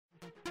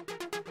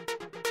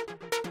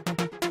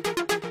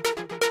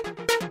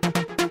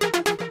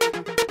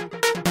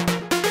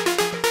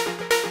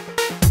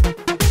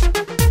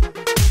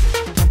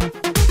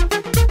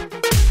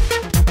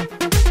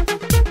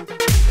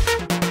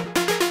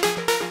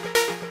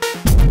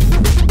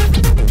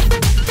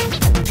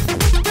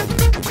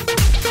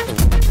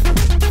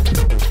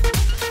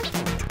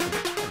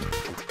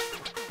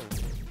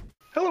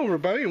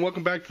and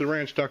welcome back to the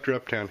ranch. Dr.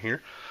 Uptown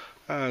here.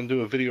 And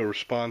do a video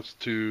response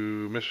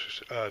to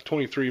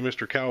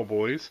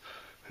 23Mrcowboys,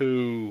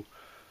 who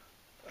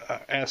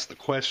asked the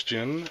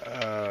question,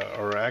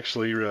 or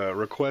actually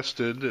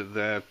requested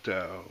that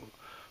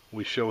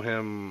we show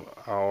him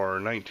our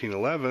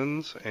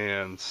 1911s.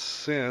 And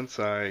since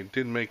I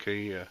did make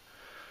a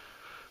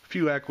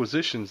few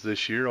acquisitions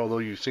this year, although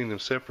you've seen them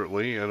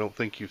separately, I don't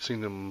think you've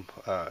seen them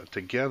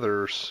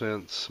together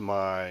since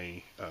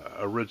my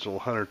original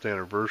 100th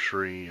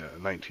anniversary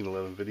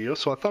 1911 video,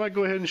 so I thought I'd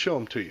go ahead and show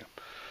them to you.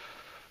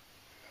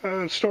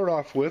 Start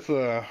off with,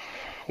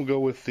 we'll go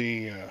with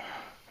the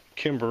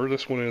Kimber.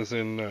 This one is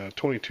in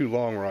 22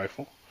 long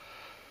rifle.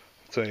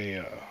 It's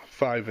a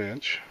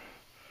 5-inch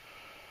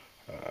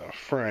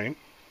frame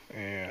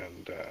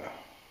and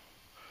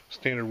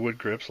standard wood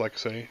grips. Like I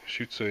say,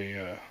 shoots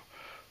a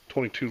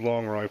 22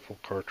 long rifle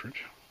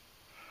cartridge.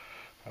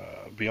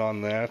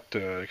 Beyond that,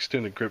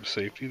 extended grip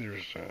safety.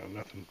 There's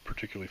nothing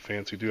particularly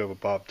fancy. Do have a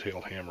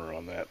bobtail hammer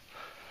on that.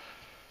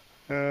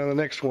 The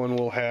next one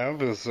we'll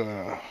have is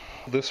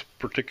this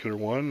particular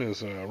one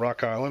is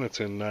Rock Island. It's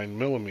in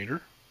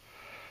 9mm.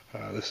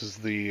 This is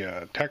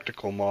the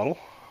tactical model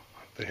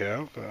they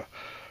have. Of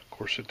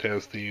course, it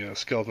has the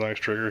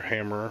skeletonized trigger,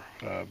 hammer,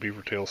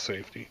 beaver tail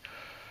safety.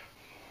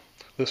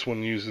 This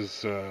one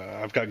uses,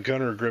 I've got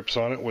gunner grips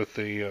on it with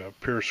the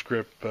Pierce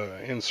grip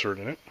insert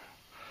in it.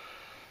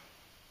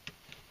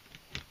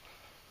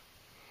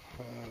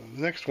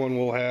 The next one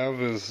we'll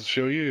have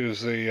show you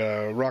is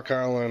a Rock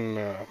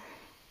Island.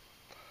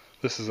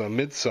 This is a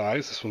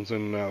mid-size. This one's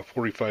in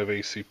 45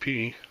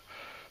 ACP.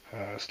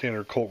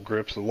 Standard Colt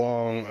grips,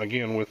 along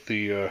again with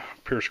the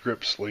Pierce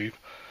grip sleeve.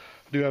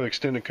 I do have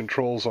extended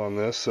controls on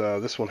this.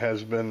 This one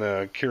has been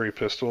a carry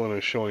pistol and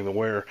is showing the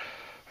wear.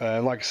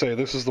 And like I say,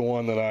 this is the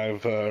one that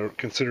I've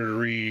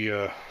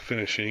considered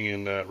finishing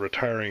and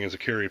retiring as a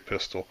carry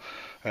pistol.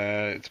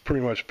 It's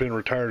pretty much been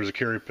retired as a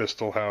carry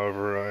pistol,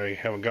 however, I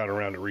haven't got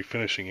around to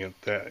refinishing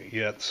it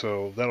yet,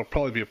 so that'll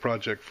probably be a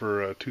project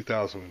for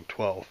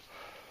 2012.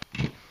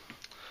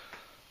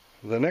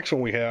 The next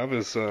one we have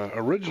is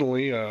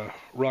originally a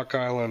Rock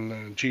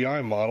Island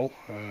GI model.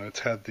 It's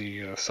had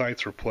the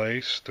sights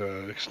replaced,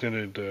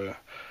 extended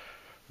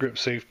grip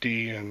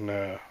safety,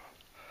 and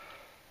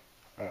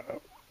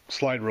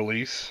slide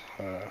release,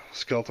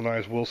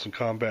 skeletonized Wilson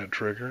combat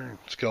trigger, and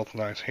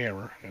skeletonized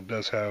hammer. It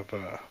does have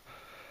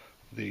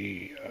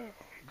the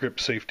grip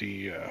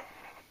safety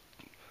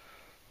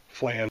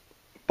flange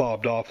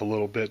bobbed off a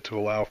little bit to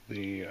allow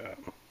the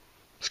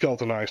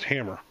skeletonized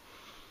hammer.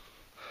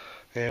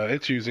 And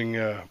it's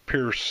using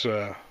Pierce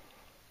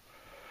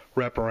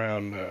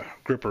wraparound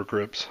gripper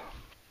grips.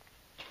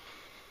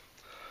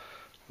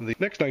 The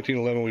next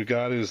 1911 we've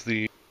got is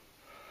the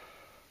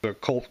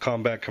Colt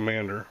Combat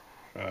Commander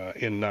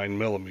in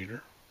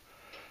 9mm.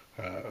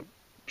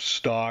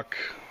 Stock,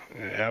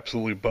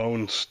 absolutely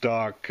bone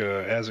stock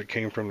as it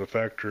came from the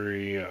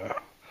factory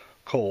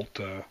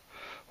Colt. Like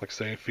I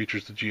say, it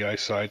features the GI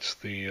sights,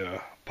 the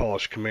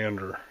polished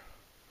Commander,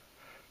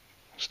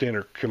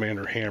 standard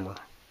Commander hammer.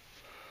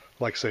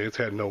 Like I say, it's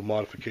had no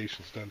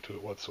modifications done to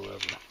it whatsoever.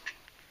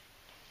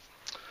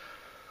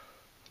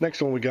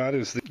 Next one we got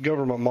is the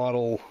government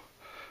model.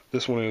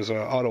 This one is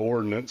auto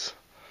ordnance.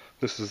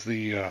 This is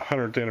the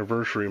 100th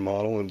anniversary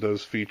model and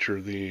does feature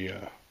the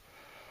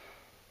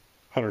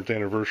 100th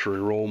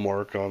anniversary roll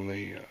mark on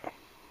the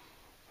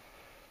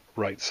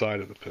right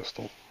side of the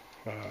pistol.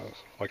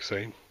 Like I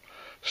say,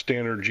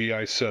 standard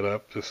GI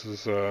setup. This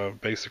is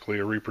basically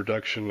a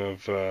reproduction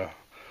of the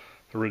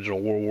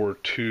original World War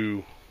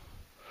II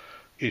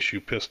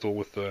issue pistol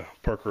with the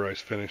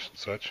Parkerized finish and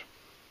such.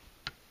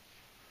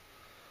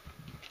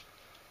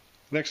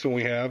 Next one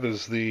we have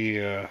is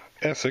the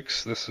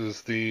Essex. This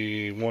is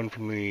the one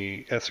from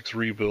the Essex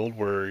rebuild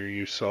where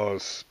you saw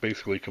us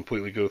basically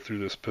completely go through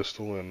this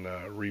pistol and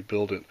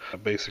rebuild it. I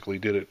basically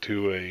did it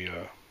to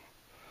a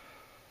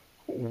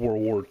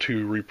World War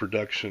II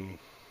reproduction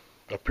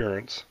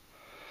appearance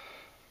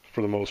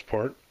for the most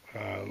part,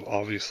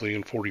 obviously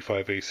in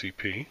 45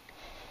 ACP.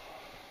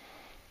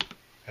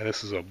 And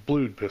this is a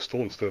blued pistol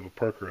instead of a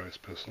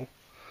Parkerized pistol.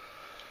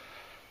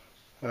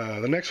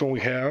 The next one we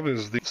have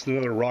is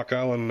another Rock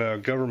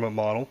Island government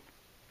model.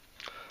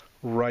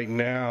 Right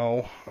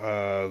now,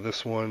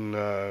 this one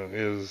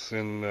is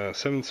in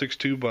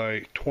 7.62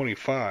 by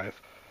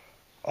 25.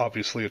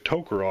 Obviously a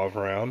Tokarov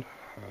round.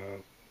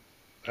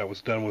 That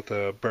was done with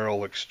a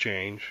barrel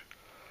exchange.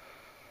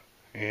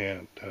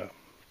 And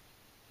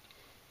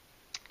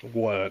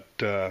what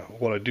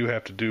I do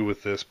have to do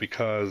with this,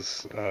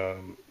 because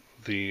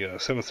the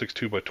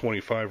 7.62 by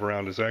 25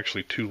 round is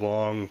actually too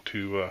long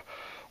to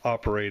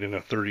operate in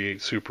a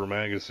 38 Super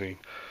magazine.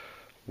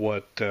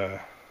 What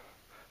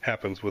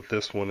happens with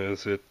this one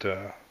is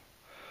I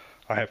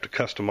have to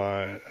custom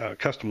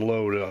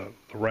load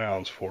the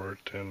rounds for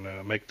it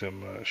and make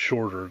them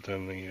shorter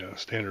than the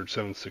standard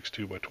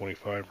 7.62 by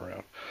 25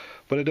 round.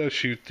 But it does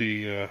shoot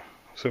the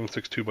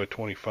 7.62 by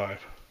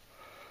 25.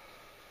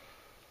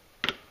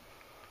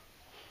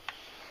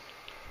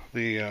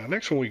 The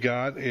next one we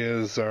got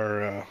is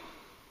our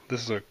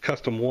This is a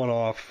custom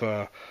one-off,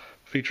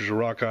 features a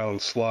Rock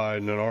Island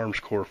slide and an arms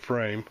core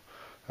frame.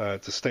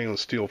 It's a stainless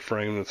steel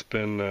frame that's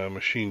been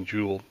machine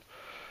jeweled.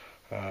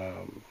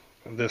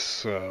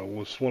 This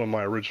was one of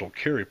my original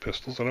carry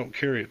pistols. I don't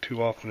carry it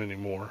too often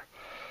anymore.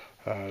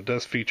 It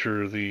does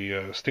feature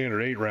the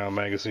standard 8-round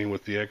magazine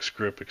with the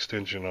X-grip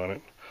extension on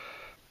it.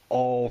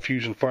 All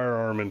Fusion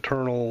firearm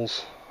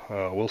internals,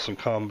 Wilson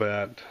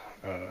Combat,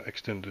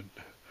 extended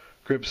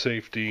grip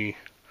safety,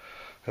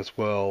 as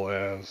well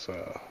as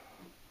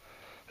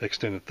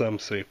extended thumb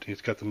safety.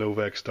 It's got the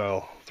Novak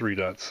style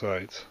 3-dot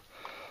sights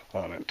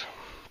on it.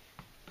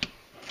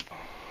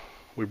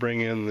 We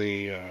bring in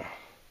the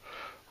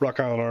Rock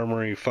Island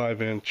Armory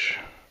 5-inch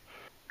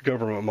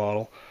government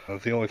model.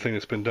 The only thing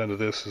that's been done to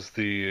this is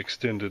the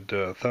extended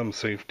thumb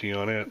safety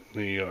on it,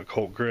 the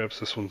Colt grips.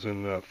 This one's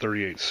in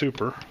 38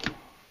 Super.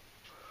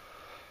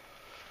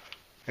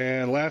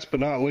 And last but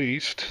not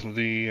least,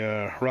 the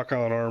Rock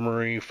Island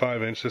Armory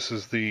 5-inch. This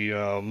is the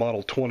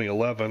model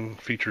 2011.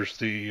 Features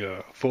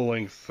the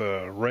full-length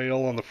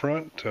rail on the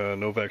front,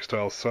 Novak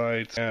style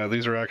sights.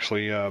 These are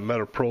actually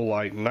Meta Pro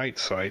Light night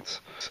sights.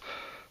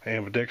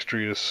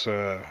 Ambidextrous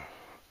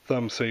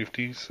thumb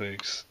safeties, the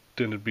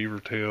extended beaver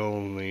tail,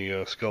 and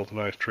the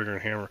skeletonized trigger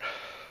and hammer.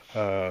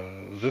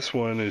 This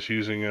one is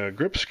using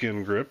grip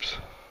skin grips,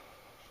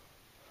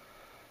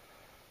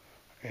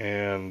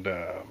 and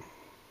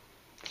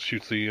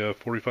shoots the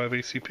 45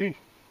 ACP.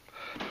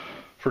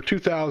 For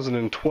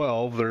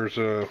 2012, there's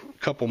a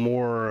couple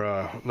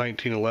more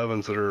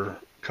 1911s that are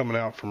coming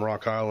out from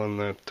Rock Island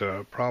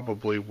that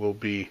probably will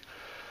be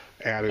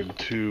added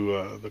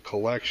to the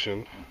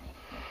collection.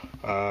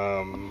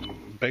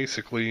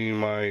 Basically,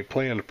 my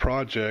planned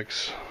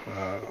projects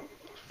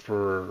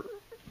for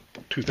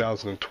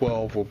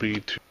 2012 will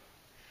be to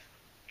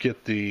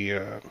get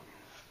the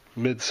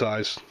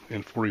mid-size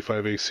in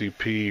 45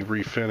 ACP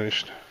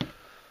refinished.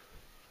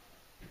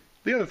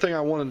 The other thing I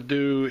wanted to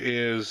do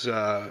is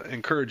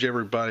encourage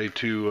everybody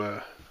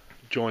to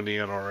join the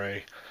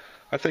NRA.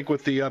 I think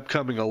with the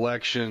upcoming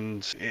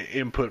elections,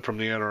 input from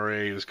the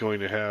NRA is going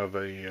to have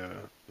a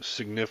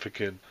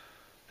significant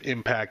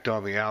impact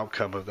on the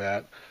outcome of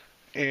that.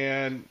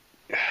 And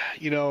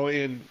you know,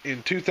 in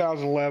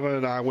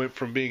 2011, I went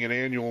from being an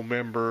annual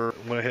member,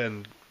 went ahead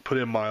and put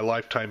in my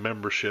lifetime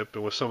membership,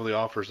 and with some of the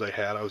offers they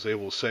had, I was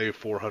able to save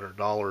 $400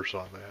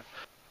 on that.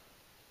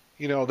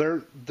 You know,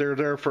 they're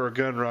there for our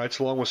gun rights,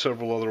 along with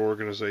several other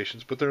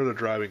organizations, but they're the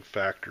driving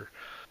factor.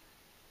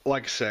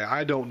 Like I say,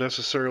 I don't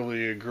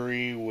necessarily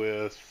agree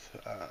with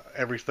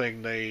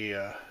everything they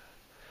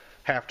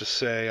have to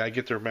say. I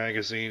get their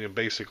magazine and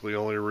basically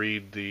only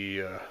read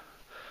the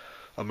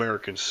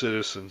American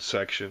Citizen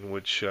section,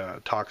 which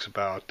talks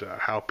about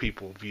how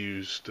people have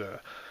used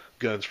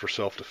guns for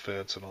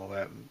self-defense and all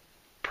that, and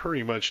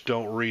pretty much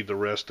don't read the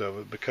rest of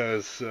it,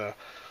 because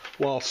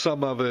while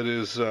some of it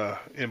is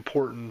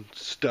important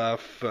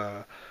stuff,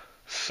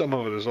 some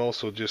of it is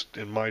also just,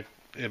 in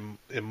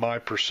my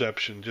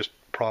perception, just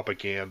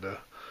propaganda,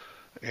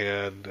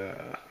 and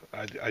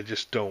I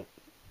just don't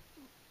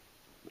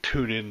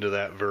tune into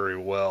that very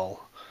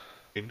well.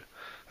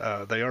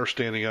 They are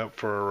standing up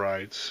for our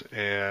rights,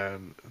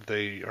 and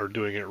they are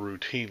doing it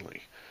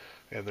routinely,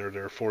 and they're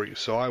there for you.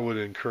 So I would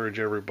encourage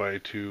everybody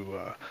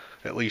to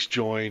at least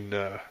join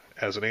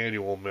as an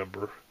annual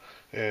member,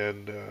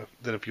 and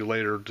then if you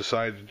later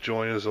decide to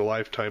join as a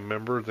lifetime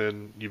member,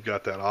 then you've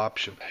got that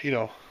option. You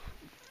know,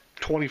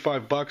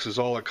 $25 is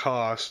all it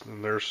costs,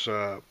 and there's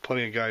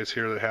plenty of guys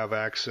here that have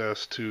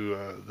access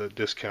to the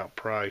discount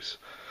price.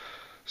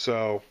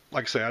 So,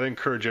 like I say, I'd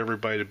encourage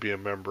everybody to be a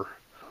member.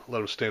 Let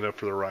them stand up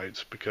for their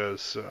rights,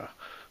 because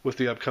with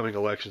the upcoming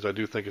elections, I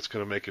do think it's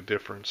going to make a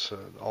difference.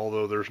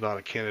 Although there's not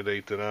a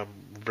candidate that I'm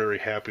very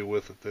happy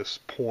with at this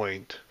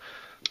point,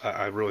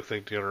 I really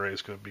think the NRA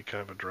is going to be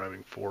kind of a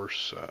driving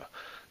force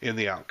in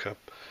the outcome.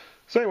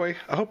 So anyway,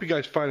 I hope you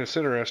guys find this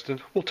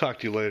interesting. We'll talk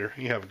to you later.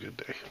 You have a good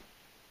day.